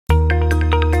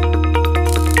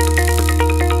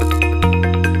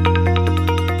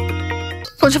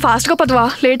కొంచెం ఫాస్ట్ గా పదవా,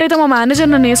 లేట్ అయితే మా మేనేజర్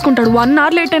నన్ను వేసుకుంటాడు. 1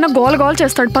 hour లేట్ అయినా గోల్ గోల్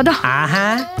చేస్తాడు. పద.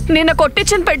 నిన్న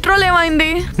కొట్టించిన పెట్రోల్ ఏమైంది?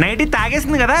 నైట్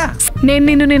తాగేసింది కదా.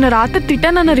 నేను నిన్న రాత్రి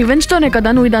తిట్టానన్న రివెంజ్ తోనే కదా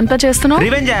నువ్వు ఇదంతా చేస్తున్నావు.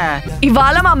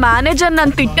 ఇవాళ మా మేనేజర్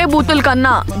నన్ను తిట్టే బూతులు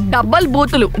కన్నా డబల్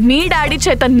బూతులు మీ డాడీ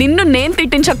చేత నిన్ను నేను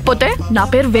తిట్టించకపోతే నా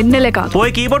పేరు వెన్నెలే కాదు.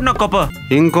 పోయి కీబోర్డ్ నొక్కపో.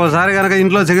 ఇంకోసారి గనక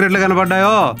ఇంట్లో సిగరెట్లు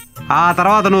కనపడ్డాయో ఆ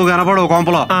తర్వాత నువ్వు కనపడవు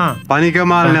కొంపలో. పనికే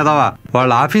మాలినదవా.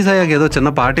 వాళ్ళ ఆఫీస్ అయ్యాక ఏదో చిన్న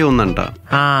పార్టీ ఉందంట,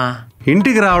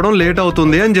 ఇంటికి రావడం లేట్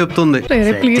అవుతుంది అని చెప్తుంది.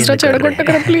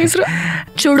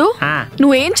 చూడు,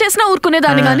 నువ్వేం చేసినా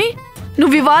ఊరుకునేదాన్ని గాని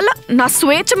నువ్వు ఇవాళ నా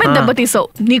స్వేచ్ఛ మీద దెబ్బతీసావు.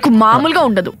 నీకు మామూలుగా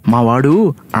ఉండదు. మా వాడు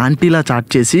ఆంటీలా చాట్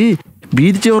చేసి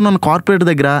వీధి చివరి నన్ను కార్పొరేట్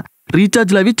దగ్గర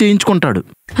రీఛార్జ్లు అవి చేయించుకుంటాడు.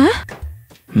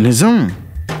 నిజం.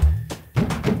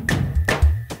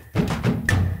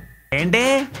 ఏంటి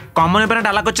కామన్ అయిపోయినట్టు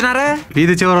అలాగొచ్చినారా?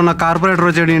 వీధి చివరి ఉన్న కార్పొరేటర్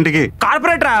వచ్చాడు ఇంటికి.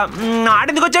 కార్పొరేటరా?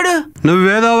 ఆడెందుకు వచ్చాడు?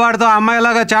 నువ్వేదో వాడితో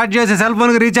అమ్మాయిలాగా చాట్ చేసి సెల్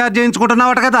ఫోన్ కి రీఛార్జ్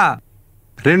చేయించుకుంటున్నావట కదా,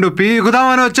 2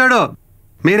 పీకుదామని వచ్చాడు.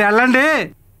 మీరు వెళ్ళండి,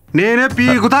 నేనే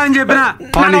పీకుతా అని చెప్పిన.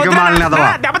 పనికి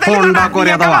మాలినదవా, కొండా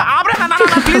కోరేదవా.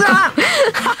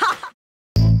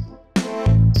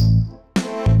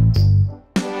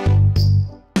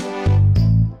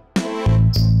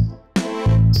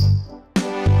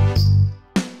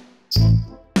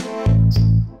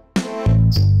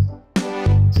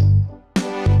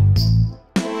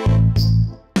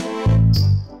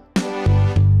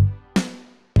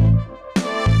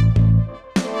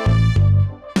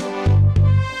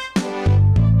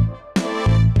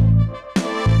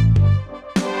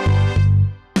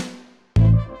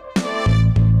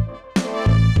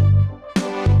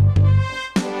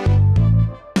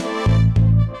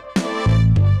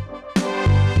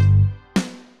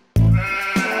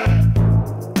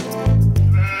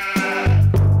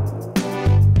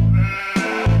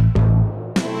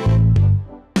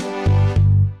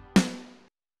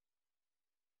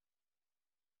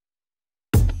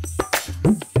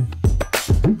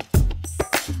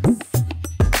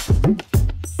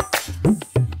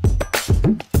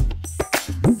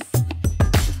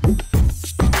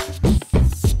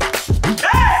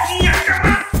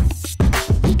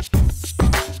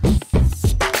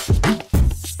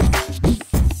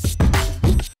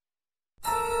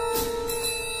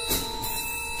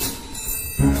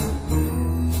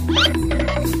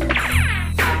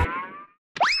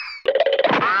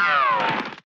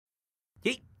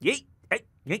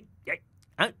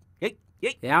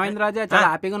 ఏమైంది రాజా, చాలా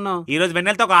హ్యాపీగా ఉన్నావు? ఈ రోజు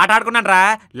వెన్నెలతో ఒక ఆట ఆడుకున్నాను రా,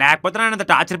 లేకపోతే నన్ను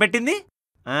టార్చర్ పెట్టింది.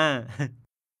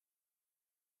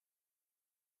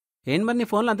 ఏంటి మరి నీ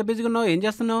ఫోన్లో అంత బిజీగా ఉన్నావు? ఏం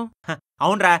చేస్తున్నావు?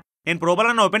 అవునరా, నేను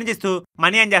ప్రోబోలను ఓపెన్ చేస్తూ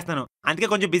మనీ అని చేస్తాను, అందుకే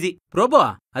కొంచెం బిజీ. ప్రోబో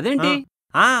అదేంటి?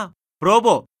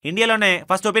 ప్రోబో ఇండియాలోనే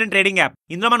ఫస్ట్ ఒపీనియన్ ట్రేడింగ్ యాప్.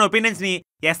 ఇందులో మన ఒపీనియన్స్ ని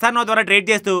ఎస్ఆర్ నో ద్వారా ట్రేడ్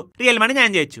చేస్తూ రియల్ మనీ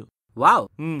న్యాయం చేయొచ్చు. వావ్,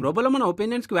 ప్రోబోలో మన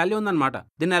ఒపీనియన్స్ కి వాల్యూ ఉందన్నమాట.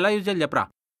 దీన్ని ఎలా యూజ్ చేయాలి చెప్పరా?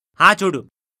 చూడు,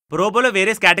 ప్రోబోలో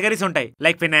వేరియస్ కేటగిరీస్ ఉంటాయి,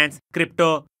 like finance, crypto,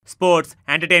 sports,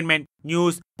 entertainment,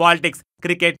 news, politics,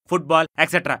 cricket, football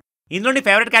etcetera. ఇందులో నీ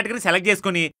ఫేవరెట్ కేటగిరీ సెలెక్ట్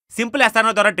చేసుకుని సింపుల్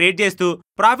ఎస్ఆర్ఓ ద్వారా ట్రేడ్ చేస్తూ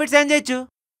ప్రాఫిట్స్ ఏం చేయొచ్చు.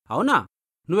 అవునా?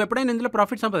 నువ్వు ఎప్పుడైనా ఇందులో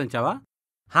ప్రాఫిట్ సంపాదించావా?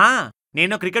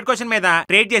 నేను క్రికెట్ క్వశ్చన్ మీద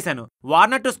ట్రేడ్ చేశాను.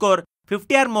 Warner to score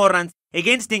 50 or more runs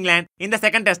against England in the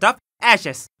second test of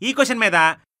Ashes. ఈ క్వశ్చన్ మీద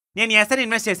నేను ఎస్ఆర్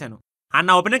ఇన్వెస్ట్ చేశాను.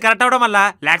 అన్న ఒపీనియన్ కరెక్ట్ అవడం వల్ల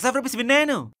lakhs of rupees విన్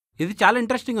అయ్యాను. ఇది చాలా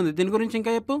ఇంట్రెస్టింగ్ ఉంది, దీని గురించి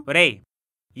ఇంకా చెప్పు.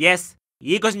 ఎస్,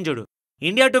 ఈ క్వశ్చన్ చూడు.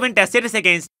 India to win test series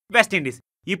against west Indies.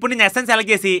 ఇప్పుడు నేను ఎస్ఎన్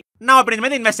సెలెక్ట్ చేసి నా ఒపీనియన్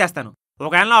మీద ఇన్వెస్ట్ చేస్తాను.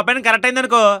 ఒకవేళ నా ఒపీనియన్ కరెక్ట్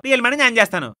అయిందనుకో రియల్ మనీ న్యాయం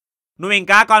చేస్తాను. నువ్వు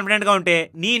ఇంకా కాన్ఫిడెంట్ గా ఉంటే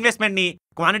నీ ఇన్వెస్ట్మెంట్ ని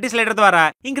క్వాంటిటీ స్లైడర్ ద్వారా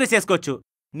ఇంక్రీజ్ చేసుకోవచ్చు.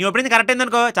 నీ ఒపీనియన్ కరెక్ట్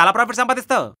అయిందనుకో చాలా ప్రాఫిట్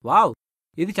సంపాదిస్తావు. వావ్,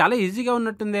 ఇది చాలా ఈజీగా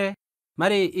ఉన్నట్టుందే.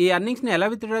 మరి ఈ ఎర్నింగ్స్ ని ఎలా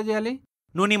విత్డ్రా చేయాలి?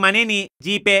 నువ్వు నీ మనీని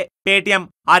GPay, Paytm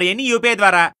or any UPI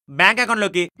ద్వారా బ్యాంక్ అకౌంట్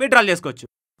లోకి విత్డ్రాల్ చేసుకోవచ్చు.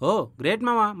 ఓ గ్రేట్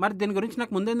మామా, మరి దీని గురించి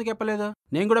నాకు ముందెందుకు చెప్పలేదు?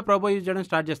 నేను కూడా ప్రోబో యూజ్ చేయడం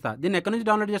స్టార్ట్ చేస్తా. దీన్ని ఎక్కడి నుంచి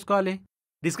డౌన్లోడ్ చేసుకోవాలి?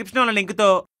 డిస్క్రిప్షన్ ఉన్న లింక్ తో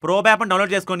ప్రోబో యాప్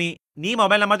డౌన్లోడ్ చేసుకుని నీ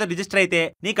మొబైల్ నెంబర్తో రిజిస్టర్ అయితే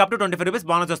నీకు అప్ టు 25 రూపీస్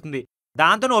బోనస్ వస్తుంది.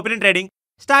 దాంతో నువ్వు ఓపెనింగ్ ట్రేడింగ్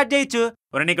స్టార్ట్ చేయొచ్చు.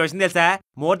 నీకు విషయం తెలుసా,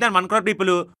 మోర్ దాన్ 1 crore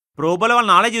పీపుల్ ప్రోబోలో వాళ్ళ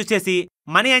నాలెడ్జ్ యూజ్ చేసి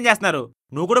మనీ ఏం చేస్తున్నారు.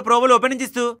 నువ్వు కూడా ప్రోబోలో ఓపెనింగ్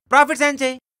ఇస్తూ ప్రాఫిట్స్ ఏం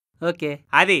చేయి. ఓకే,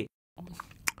 అది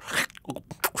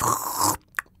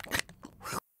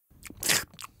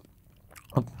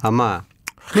అమ్మా,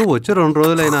 నువ్వు వచ్చి 2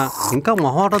 రోజులైనా ఇంకా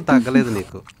మొహమాటం తగ్గలేదు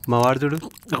నీకు. మా వాడు చూడు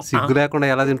సిగ్గు లేకుండా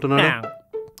ఎలా తింటున్నాడు.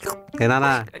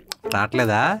 ఏనానా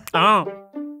రావట్లేదా?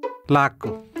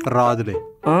 లాక్కు రాదులే,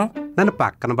 నన్ను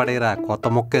పక్కన పడేరా, కొత్త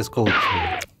మొక్క వేసుకోవచ్చు.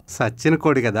 సచ్చిన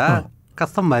కోడి కదా,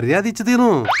 కాస్త మర్యాద ఇచ్చి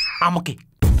తిను.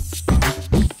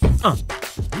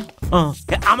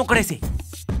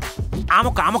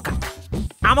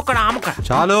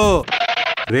 చాలు,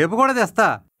 రేపు కూడా తెస్తా.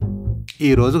 ఈ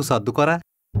రోజుకు సర్దుకోరా.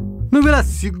 నువ్వు ఇలా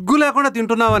సిగ్గు లేకుండా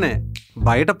తింటున్నావనే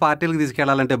బయట పార్టీలకు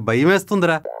తీసుకెళ్లాలంటే భయం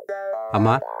వేస్తుందిరా.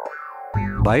 అమ్మా,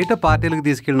 బయట పార్టీలకు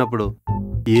తీసుకెళ్ళినప్పుడు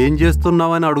ఏం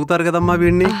చేస్తున్నావని అడుగుతారు కదమ్మా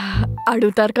వీడిని.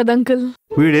 అడుగుతారు కదా అంకుల్.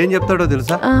 వీడేం చెప్తాడో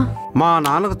తెలుసా? మా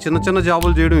నాన్నకు చిన్న చిన్న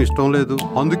జాబులు చేయడం ఇష్టం లేదు,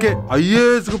 అందుకే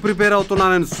ఐఏఎస్కు ప్రిపేర్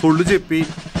అవుతున్నానని సొల్లు చెప్పి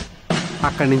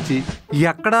అక్కడి నుంచి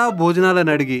ఎక్కడా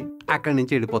భోజనాలని అడిగి అక్కడి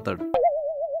నుంచి వెళ్ళిపోతాడు.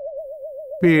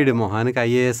 వీడి మొహానికి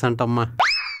ఐఏఎస్ అంటమ్మా.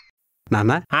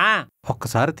 నాన్న,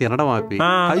 ఒక్కసారి తినడం ఆపి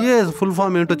ఐఏఎస్ ఫుల్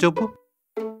ఫామ్ ఏంటో చెప్పు.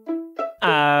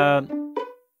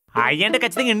 ఐ అంటే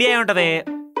ఖచ్చితంగా ఇండియా ఉంటది,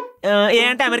 ఏ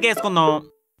అంటే అమెరికా వేసుకుందాం,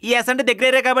 ఎస్ అంటే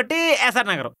దగ్గరే కాబట్టి SR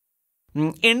Nagar,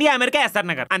 India America SR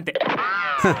Nagar అంతే.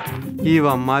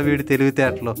 ఇవమ్మా వీడి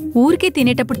తెలివితేటలు. ఊరికే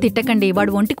తినేటప్పుడు తిట్టకండి,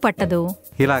 వాడు ఒంటికి పట్టదు.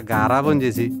 ఇలా గారాబం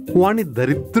చేసి వాడిని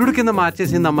దరిద్రుడి కింద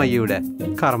మార్చేసిందమ్మా ఈవిడ.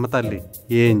 కర్మ తల్లి,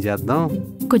 ఏం చేద్దాం.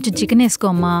 కొంచెం చికెన్ వేసుకో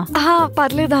అమ్మా.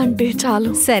 పర్లేదా అంటే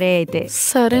చాలు. సరే అయితే.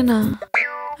 సరేనా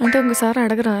అంటే ఇంకోసారి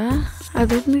అడగరా?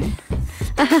 అదే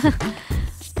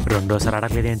రెండోసారి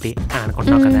అడగలేదేంటి అని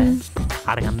అనుకుంటావు కదా.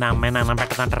 అడగందా అమ్మాయి నాన్న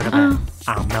పెట్టదంటారు కదా,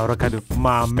 ఆ అమ్మాయి ఎవరో కాదు,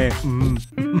 మా అమ్మే.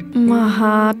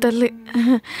 మహా తల్లి.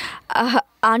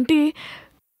 ఆంటీ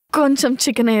కొంచెం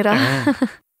చికెన్ వేయరా?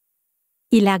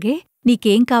 ఇలాగే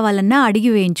నీకేం కావాలన్నా అడిగి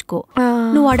వేయించుకో.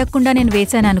 నువ్వు అడగకుండా నేను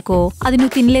వేసాననుకో, అది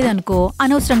నువ్వు తినలేదనుకో,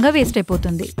 అనవసరంగా వేస్ట్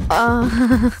అయిపోతుంది.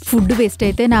 ఫుడ్ వేస్ట్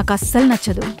అయితే నాకు అస్సలు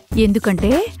నచ్చదు,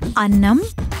 ఎందుకంటే అన్నం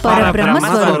పరబ్రహ్మ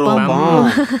స్వరూపం.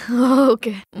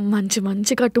 ఓకే, మంచి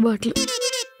మంచి కట్టుబాట్లు.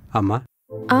 అమ్మా,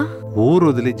 ఊరు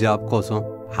వదిలి జాబ్ కోసం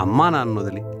అమ్మా నాన్న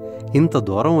వదిలి ఇంత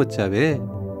దూరం వచ్చావే,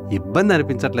 ఇబ్బంది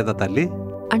అనిపించట్లేదా తల్లి?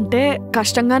 అంటే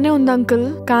కష్టంగానే ఉంది అంకుల్,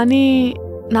 కానీ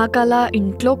నాకు అలా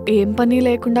ఇంట్లో ఏం పని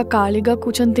లేకుండా ఖాళీగా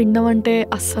కూర్చొని తినడం అంటే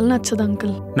అస్సలు నచ్చదు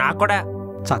అంకుల్. నాకు కూడా.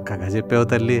 చక్కగా చెప్పావు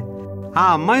తల్లి. ఆ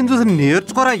అమ్మాయిని చూసి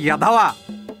నేర్చుకోరా యదవా.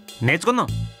 నేర్చుకుందాం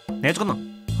నేర్చుకుందాం.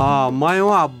 ఆ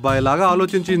అమ్మాయేమో అబ్బాయిలాగా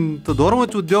ఆలోచించి ఇంత దూరం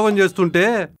వచ్చి ఉద్యోగం చేస్తుంటే,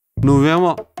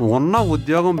 నువ్వేమో ఉన్న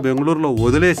ఉద్యోగం బెంగళూరులో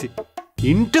వదిలేసి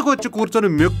ఇంటికి వచ్చి కూర్చొని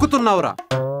మెక్కుతున్నావురా.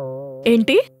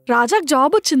 ఏంటి, రాజాకి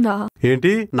జాబ్ వచ్చిందా?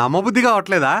 ఏంటి, నమ్మబుద్ధి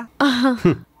కావట్లేదా?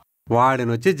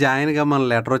 వాడినొచ్చి జాయిన్ గా మన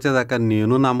లెటర్ వచ్చేదాకా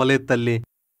నేను నమ్మలేదు తల్లి.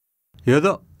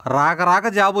 ఏదో రాక రాక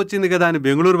జాబ్ వచ్చింది కదా అని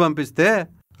బెంగళూరు పంపిస్తే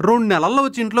 2 నెలల్లో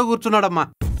వచ్చి ఇంట్లో కూర్చున్నాడమ్మా.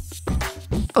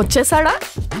 వచ్చేసాడా,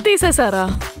 తీసేశారా?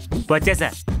 వచ్చేసా.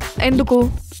 ఎందుకు?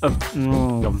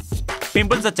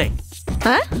 పింపుల్స్ వచ్చాయి.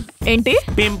 ఏంటి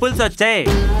పింపుల్స్ వచ్చాయి?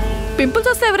 పింపుల్స్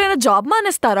వస్తే ఎవరైనా జాబ్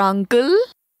మానేస్తారా అంకుల్?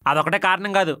 అదొకటే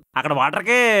కారణం కాదు, అక్కడ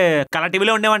వాటర్కే కలర్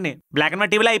టీవీలో ఉండేవాడిని, బ్లాక్ అండ్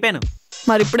వైట్ టీవీలో అయిపోయాను.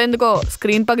 మరి ఇప్పుడు ఎందుకో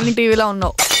స్క్రీన్ పగిలిన టీవీలో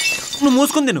ఉన్నావు. నువ్వు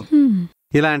మూసుకుంది. నువ్వు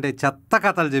ఇలాంటి చెత్త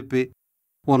కథలు చెప్పి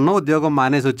ఉన్న ఉద్యోగం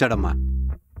మానేసి వచ్చాడమ్మా.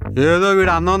 ఏదో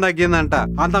వీడు అందం తగ్గిందంట,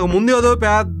 అంతకు ముందు ఏదో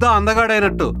పెద్ద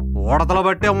అందగాడైనట్టు ఓడతల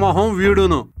బట్టే మొహం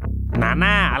వీడును. నాన్న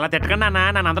అలా తిట్టకండి నాన్న,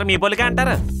 నన్ను అందరూ మీ పోలికే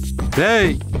అంటారు.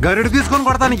 గరిడు తీసుకొని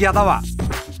కొడతానికి ఎదవా,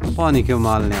 పోనీకి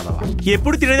మాలని ఎదవా.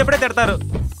 ఎప్పుడు తినేటప్పుడే తిడతారు,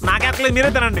 నాకెక్కలేదు,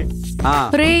 మీరే తినండి.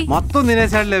 మొత్తం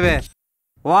తినేసాడు లేవే,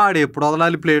 వాడు ఎప్పుడు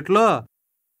వదలాలి ప్లేట్లో.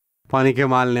 పనికి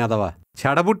మాలని ఎదవా,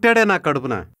 చెడబుట్టాడే నా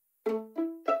కడుపున.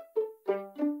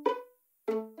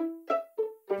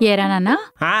 ఏరా నాన్న,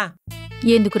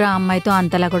 ఎందుకురా అమ్మాయితో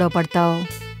అంతలా గొడవ పడతావు?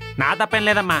 నా తప్పేం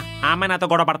లేదమ్మా, ఆ అమ్మాయి నాతో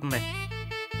గొడవ పడుతుంది.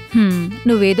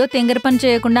 నువ్వేదో తెంగర పని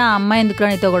చేయకుండా ఆ అమ్మాయి ఎందుకురా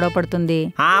నీతో గొడవ పడుతుంది?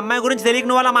 ఆ అమ్మాయి గురించి తెలియక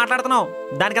నువ్వు అలా మాట్లాడుతున్నావు.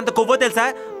 దానికి అంత కొవ్వో తెలుసా?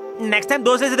 నెక్స్ట్ టైం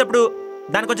దోశ వేసేటప్పుడు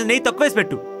దానికి కొంచెం నెయ్యి తక్కువ వేసి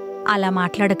పెట్టు. అలా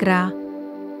మాట్లాడకురా,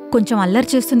 కొంచెం అల్లరి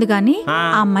చేస్తుంది గాని ఆ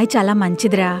అమ్మాయి చాలా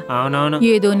మంచిదిరా. అవునవును,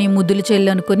 ఏదో నీ ముద్దులు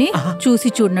చెల్లు అనుకుని చూసి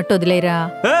చూడనట్టు వదిలేరా.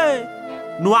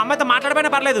 నువ్వు అమ్మాయితో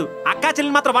మాట్లాడపోయినా పర్లేదు, అక్కా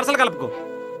చెల్లిని మాత్రం వరుసలు కలుపుకో.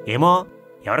 ఏమో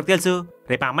ఎవరికి తెలుసు,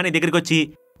 రేపు అమ్మాయి నీ దగ్గరికి వచ్చి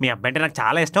మీ అబ్బాయి అంటే నాకు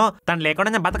చాలా ఇష్టం, తను లేకుండా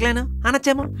నేను బతకలేను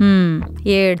అనొచ్చేమో.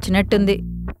 ఏడ్చినట్టుంది.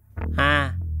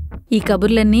 ఈ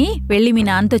కబుర్లన్నీ వెళ్ళి మీ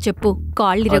నాన్నతో చెప్పు,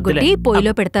 కాళ్ళు ఇరగొట్టి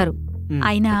పొయ్యిలో పెడతారు.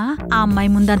 అయినా ఆ అమ్మాయి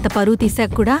ముందంత పరువు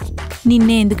తీసాక కూడా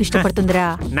నిన్నే ఎందుకు ఇష్టపడుతుందిరా?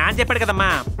 నాన్న చెప్పాడు కదమ్మా,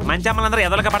 మంచి అమ్మలందరూ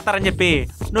ఎదలుగా పడతారని చెప్పి.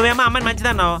 నువ్వేమో అమ్మాయిని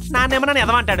మంచిదన్నావు, నాన్నేమో నన్ను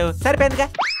ఎదవంటాడు. సరిపోయిందిగా.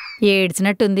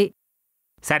 ఏడ్చినట్టుంది.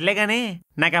 సర్లే గాని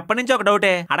నాకు ఎప్పటి నుంచి ఒక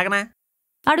డౌటే, అడగనా?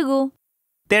 అడుగు.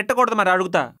 తిట్టకూడదు మరి,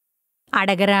 అడుగుతా.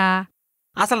 అడగరా.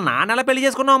 అసలు నాన్నెలా పెళ్లి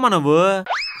చేసుకున్నావమ్మా నువ్వు?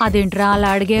 అదేంట్రా అలా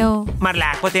అడిగావు? మరి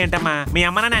లేకపోతే ఏంటమ్మా, మీ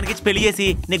అమ్మ నాన్న ఆయనకిచ్చి పెళ్లి చేసి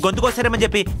నీ గొంతుకొస్తారేమని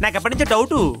చెప్పి నాకు ఎప్పటి నుంచో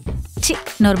డౌటు.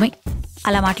 నోర్మై,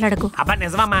 అలా మాట్లాడకు. అబ్బా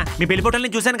నిజమమ్మా, మీ పెళ్లి ఫోటోలు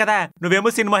నేను చూశాను కదా, నువ్వేమో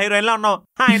సినిమా హీరోయిన్ లా ఉన్నావు,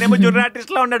 ఆయనేమో జూనియర్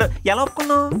ఆర్టిస్ట్ లా ఉన్నాడు. ఎలా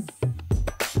ఒప్పుకున్నావు?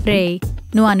 రే,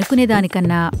 నువ్వు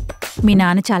అనుకునేదానికన్నా మీ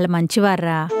నాన్న చాలా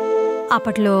మంచివారా.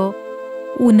 అప్పట్లో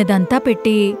ఉన్నదంతా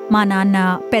పెట్టి మా నాన్న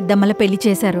పెద్దమ్మల పెళ్లి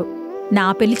చేశారు. నా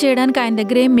పెళ్లి చేయడానికి ఆయన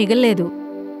దగ్గర ఏం మిగల్లేదు.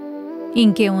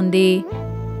 ఇంకేముంది,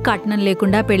 కట్నం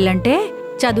లేకుండా పెళ్ళంటే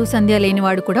చదువు సంధ్య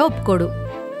లేనివాడు కూడా ఒప్పుకోడు.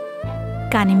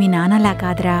 కాని మీ నాన్నలా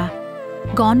కాదురా,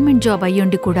 గవర్నమెంట్ జాబ్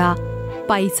అయ్యుండి కూడా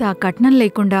పైసా కట్నం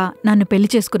లేకుండా నన్ను పెళ్లి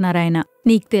చేసుకున్నారాయన.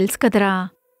 నీకు తెలుసు కదరా,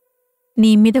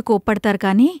 నీ మీద కోప్పడతారు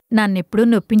కాని నన్నెప్పుడూ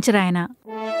నొప్పించరాయన.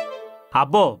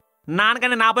 అబ్బో,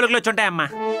 నాన్నకన్నా నా పలుకులు వచ్చుంటాయమ్మా.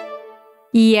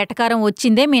 ఈ ఎటకారం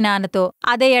వచ్చిందే మీ నాన్నతో,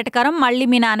 అదే ఎటకారం మళ్ళీ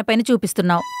మీ నాన్నపైన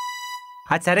చూపిస్తున్నావు.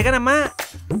 అది సరేగానమ్మా,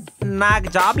 నాకు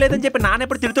జాబ్ లేదని చెప్పి నాన్న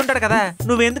ఎప్పుడు తిడుతుంటాడు కదా,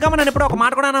 నువ్వెందుకమ్మా నన్ను ఎప్పుడు ఒక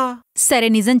మాట కూడా? సరే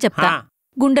నిజం చెప్తా,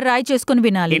 గుండె రాయి చేసుకుని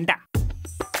వినాలి.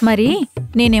 మరి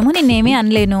నేనేమో నిన్నేమీ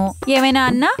అనలేను, ఏమైనా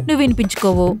అన్నా నువ్వు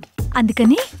వినిపించుకోవు.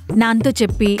 అందుకని నాన్నతో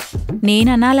చెప్పి నేను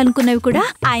అనాలనుకున్నవి కూడా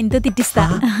ఆయనతో తిట్టిస్తా.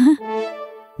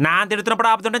 నా తిడుతున్నప్పుడు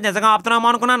ఆపుతుంటే నిజంగా ఆపుతున్నామో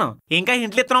అనుకున్నాను, ఇంకా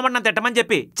ఇంట్లో ఇస్తున్నామని నన్ను తిట్టమని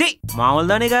చెప్పి. చి,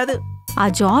 మామూలుదాని కాదు. ఆ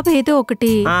జాబ్ ఏదో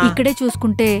ఒకటి ఇక్కడే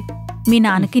చూసుకుంటే మీ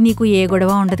నాన్నకి నీకు ఏ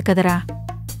గొడవ ఉండదు కదరా.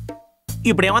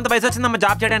 ఇప్పుడు ఏమంత వయసు వచ్చిందమ్మా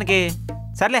జాబ్ చేయడానికి?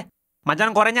 సర్లే,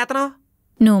 మధ్యాహ్నం కూర ఏం చేస్తున్నావు?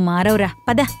 నువ్వు మారవురా,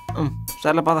 పద.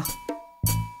 సర్లే పద.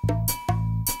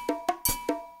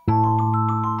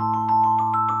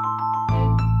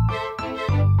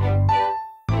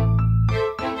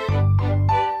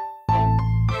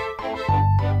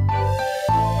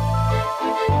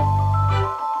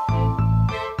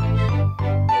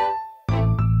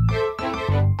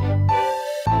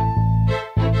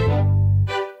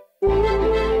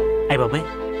 అయ్య బాబాయ్,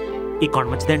 ఈ కొండ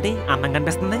మంచిదేంటి అందంగా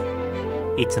కనిపిస్తుంది?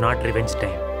 It's not revenge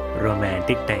time,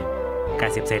 romantic time.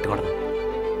 కాసేపు సైట్ కొడదాం.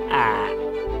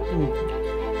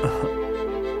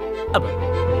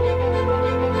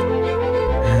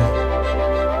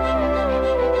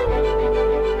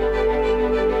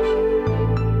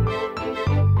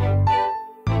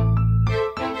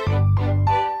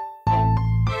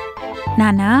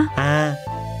 నాన్నా,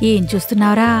 ఏం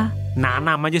చూస్తున్నావురా? నాన్న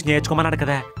అమ్మాయి చూసి నేర్చుకోమన్నాడు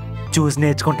కదా, చూసి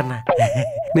నేర్చుకుంటున్నా.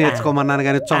 నేర్చుకోమన్నాను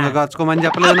కానీ చొంగ కాచుకోమని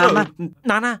చెప్పలేదు నాన్న.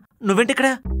 నాన్న నువ్వేంటి ఇక్కడ?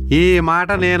 ఈ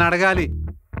మాట నేను అడగాలి.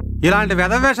 ఇలాంటి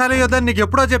వెధవేషాలు యుద్ధం నీకు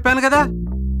ఎప్పుడో చెప్పాను కదా.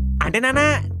 అంటే నాన్న,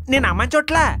 నేను అమ్మాయి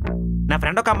చోట్ల నా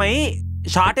ఫ్రెండ్ ఒక అమ్మాయి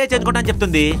షార్టే చేయించుకుంటా అని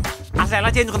చెప్తుంది. అసలు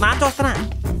ఎలా చేయించుకుందా అని చూస్తున్నా.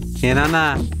 ఏనాన్నా,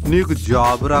 నీకు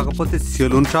జాబ్ రాకపోతే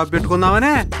సెలూన్ షాప్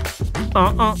పెట్టుకుందామనే?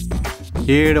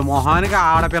 7 మొహానికి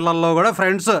ఆడపిల్లల్లో కూడా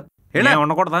ఫ్రెండ్స్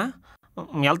ఉండకూడదా?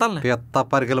 వెళ్తాను. పెద్ద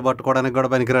పరికలు పట్టుకోవడానికి కూడా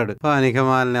పనికిరాడు, పనికి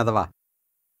మాలినదవా.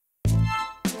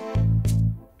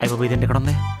 అయిపోయి ఇదేంటి ఇక్కడ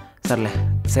ఉంది? సర్లే,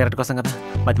 సిగరెట్ కోసం కదా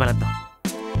మధ్యమేద్దాం.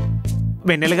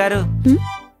 వెన్నెల గారు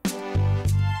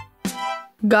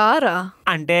గారా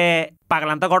అంటే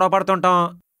పగలంతా గొడవ పడుతుంటాం,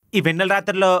 ఈ వెన్నెల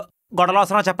రాత్రిలో గొడవలు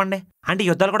అవసరమా చెప్పండి? అంటే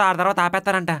యుద్ధాలు కూడా 6 తర్వాత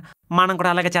ఆపేస్తారంట, మనం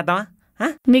కూడా అలాగే చేద్దామా?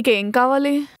 నీకేం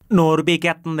కావాలి? నోరు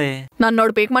పీకేస్తుంది.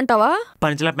 నన్నోడు పీకమంటావా?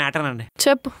 పంచుల మ్యాటర్ అండి.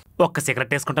 చెప్పు. ఒక్క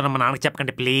సిగరెట్ వేసుకుంటాను, మా నాన్నకి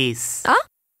చెప్పకండి ప్లీజ్.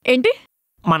 ఏంటి?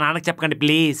 మా నాన్నకి చెప్పకండి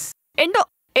ప్లీజ్. ఏంటో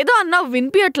ఏదో అన్నావు,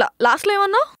 వినిపియట్లా. లాస్ట్ లో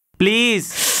ఏమన్నావు? ప్లీజ్.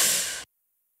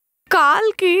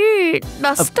 కాల్కి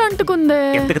డస్ట్ అంటుకుందే.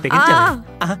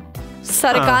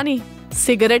 సరే కానీ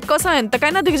సిగరెట్ కోసం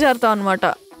ఎంతకైనా దిగజారుతావు అనమాట.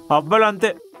 అబ్బాలు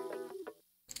అంతే.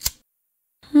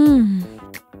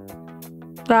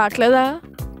 రావట్లేదా?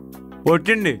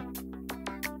 వచ్చింది.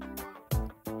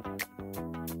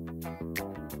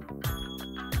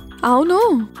 అవును,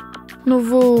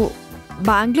 నువ్వు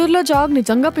బెంగళూరులో జాబ్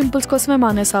నిజంగా పింపుల్స్ కోసమే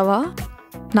మానేసావా?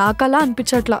 నాకలా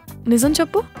అనిపించట్లా, నిజం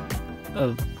చెప్పు.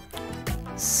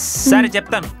 సరే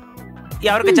చెప్తాను,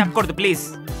 ఎవరికి చెప్పకూడదు ప్లీజ్.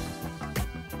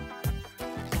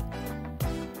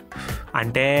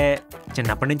 అంటే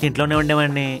చిన్నప్పటి నుంచి ఇంట్లోనే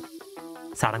ఉండేవాడిని.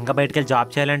 సడన్గా బయటికి వెళ్ళి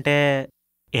జాబ్ చేయాలంటే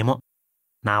ఏమో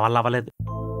నా వల్ల అవ్వలేదు.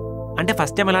 అంటే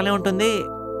ఫస్ట్ టైం ఇలానే ఉంటుంది,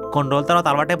 కొన్ని రోజుల తర్వాత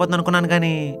అలవాటు అయిపోతుంది అనుకున్నాను,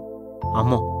 కానీ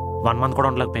అమ్మో 1 మంత్ కూడా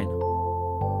ఉండలేకపోయాను.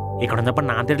 ఇక్కడ ఉన్నప్పుడు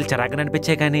నాన్న తిట్లు చిరాకుగా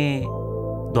అనిపించాయి, కానీ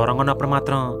దూరంగా ఉన్నప్పుడు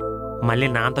మాత్రం మళ్ళీ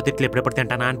నాన్నతో తిట్లు ఎప్పుడెప్పుడు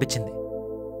తింటానా అనిపించింది.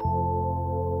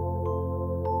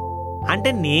 అంటే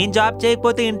నేను జాబ్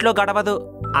చేయకపోతే ఇంట్లో గడవదు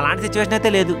అలాంటి సిచ్యువేషన్ అయితే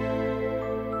లేదు.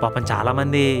 పాపం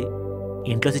చాలామంది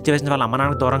ఇంట్లో సిచ్యువేషన్ వాళ్ళ అమ్మ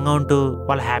నాన్నకు దూరంగా ఉంటూ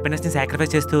వాళ్ళ హ్యాపీనెస్ని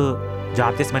సాక్రిఫైస్ చేస్తూ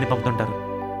జాబ్ చేసి మనీ పంపుతుంటారు.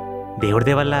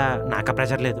 దేవుడి వల్ల నాకు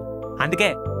ప్రెషర్ లేదు, అందుకే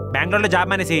బెంగళూరులో జాబ్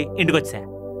మానేసి ఇంటికి వచ్చా.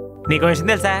 నీకు విషయం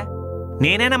తెలుసా,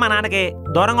 నేనైనా మా నాన్నకి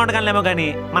దూరంగా ఉండగలనేమో కానీ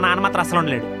మా నాన్న మాత్రం అసలు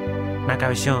ఉండలేడు. నాకు ఆ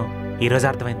విషయం ఈరోజు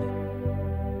అర్థమైంది.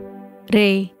 రే,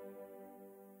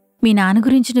 మీ నాన్న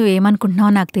గురించి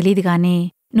నువ్వేమనుకుంటున్నావో నాకు తెలియదు, కానీ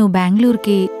నువ్వు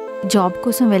బెంగళూరుకి జాబ్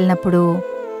కోసం వెళ్ళినప్పుడు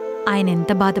ఆయన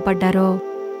ఎంత బాధపడ్డారో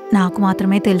నాకు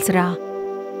మాత్రమే తెలుసురా.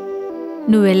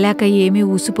 నువ్వు వెళ్ళాక ఏమీ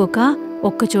ఊసిపోక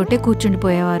ఒక్కచోటే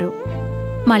కూర్చుండిపోయేవారు.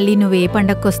 మళ్ళీ నువ్వే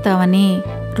పండగకొస్తావని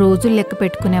రోజులు లెక్క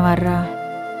పెట్టుకునేవారురా.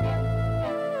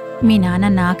 మీ నాన్న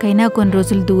నాకైనా కొన్ని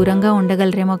రోజులు దూరంగా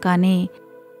ఉండగలరేమో, కానీ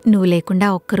నువ్వు లేకుండా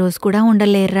ఒక్కరోజు కూడా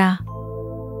ఉండలేర్రా.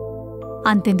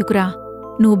 అంతెందుకురా,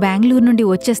 నువ్వు బెంగళూరు నుండి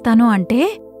వచ్చేస్తాను అంటే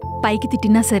పైకి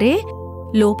తిట్టినా సరే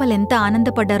లోపలెంత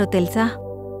ఆనందపడ్డారో తెలుసా?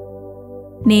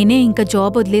 నేనే ఇంకా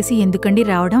జాబ్ వదిలేసి ఎందుకండి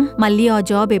రావడం, మళ్ళీ ఆ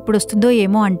జాబ్ ఎప్పుడొస్తుందో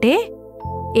ఏమో అంటే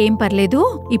ఏం పర్లేదు,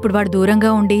 ఇప్పుడు వాడు దూరంగా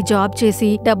ఉండి జాబ్ చేసి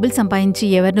డబ్బులు సంపాదించి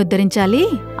ఎవరిని ఉద్ధరించాలి,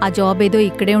 ఆ జాబ్ ఏదో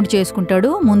ఇక్కడే ఉండి చేసుకుంటాడు,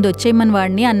 ముందు వచ్చేయమని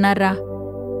వాడిని అన్నారా.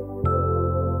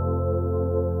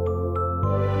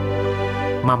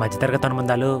 మా మధ్యతరగతి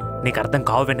అనుబంధాలు నీకు అర్థం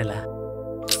కావు వెన్నెలా.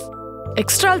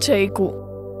 ఎక్స్ట్రాలు చేయకు.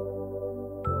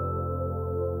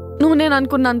 నువ్వు నేను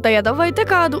అనుకున్నంత ఎదవైతే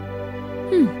కాదు.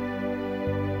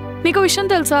 నీకు విషయం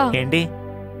తెలుసా? ఏంటి?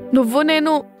 నువ్వు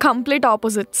నేను కంప్లీట్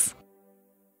ఆపోజిట్స్.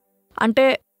 అంటే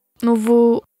నువ్వు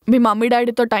మీ మమ్మీ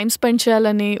డాడీతో టైం స్పెండ్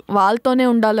చేయాలని, వాళ్ళతోనే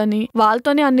ఉండాలని,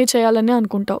 వాళ్ళతోనే అన్నీ చేయాలని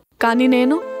అనుకుంటావు. కానీ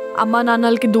నేను అమ్మా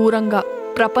నాన్నలకి దూరంగా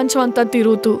ప్రపంచం అంతా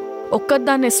తిరుగుతూ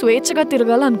ఒక్కదాన్నే స్వేచ్ఛగా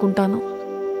తిరగాలనుకుంటాను.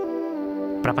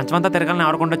 ప్రపంచం అంతా తిరగాలని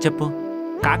ఆడుకుంటా చెప్పు.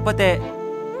 కాకపోతే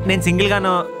నేను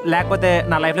సింగిల్గానో లేకపోతే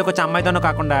నా లైఫ్లోకి వచ్చే అమ్మాయితోనో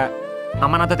కాకుండా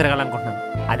అమ్మ నాతో తిరగాలనుకుంటున్నాను.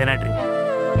 అదే నా డ్రీమ్.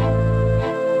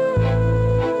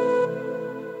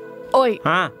 ఓయ్,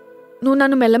 నువ్వు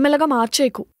నన్ను మెల్లమెల్లగా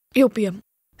మార్చేయకు. యూపీఎం.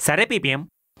 సరే పీపీఎం.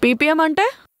 పీపీఎం అంటే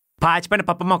పాచిపోయిన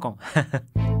పప్పు మొఖం.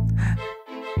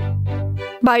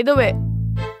 బై ద వే,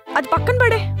 అది పక్కన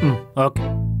పడే. ఓకే.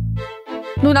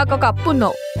 నువ్వు నాకు ఒక అప్పు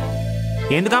ఉన్నావు.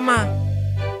 ఎందుకమ్మా?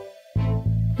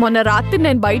 మొన్న రాత్రి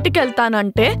నేను బయటికి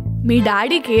వెళ్తానంటే మీ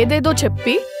డాడీకి ఏదేదో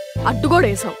చెప్పి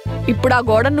అడ్డుగోడేసావు. ఇప్పుడు ఆ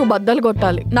గోడను నువ్వు బద్దలు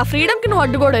కొట్టాలి. నా ఫ్రీడమ్కి నువ్వు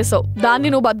అడ్డుగోడేసావు,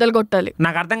 దాన్ని నువ్వు బద్దలు కొట్టాలి.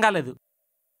 నాకు అర్థం కాలేదు.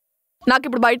 నాకు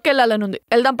ఇప్పుడు బయటకు వెళ్ళాలని ఉంది.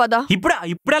 వెళ్దాం పదా.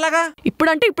 ఇప్పుడు ఎలాగా?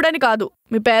 ఇప్పుడంటే ఇప్పుడని కాదు,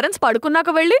 మీ పేరెంట్స్ పడుకున్నాక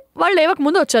వెళ్ళి వాళ్ళు లేవక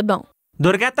ముందు వచ్చేద్దాం.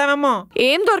 దొరికేస్తామేమో.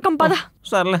 ఏం దొరకం పదా.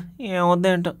 సర్లే,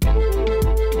 ఏమొద్దేంటో.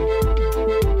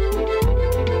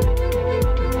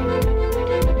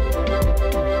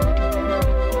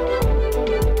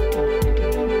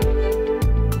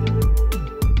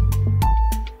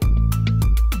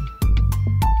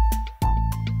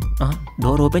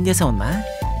 డోర్ ఓపెన్ చేసా ఉందా?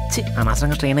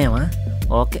 అనవసరంగా ట్రైన్ అయ్యామా?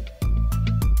 ఓకే.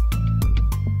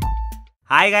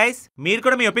 హాయ్ గైస్, మీరు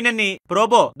కూడా మీ ఒపీనియన్ని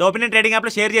ప్రోబో ద ఒపీనియన్ ట్రేడింగ్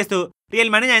యాప్లో షేర్ చేస్తూ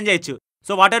రియల్ మనీ జాయిన్ చేయొచ్చు.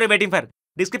 So what are you waiting for?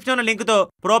 డిస్క్రిప్షన్లో లింక్తో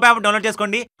ప్రోబో యాప్ డౌన్లోడ్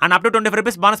చేసుకోండి and up to 25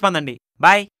 rupees bonus పొందండి.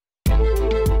 బాయ్.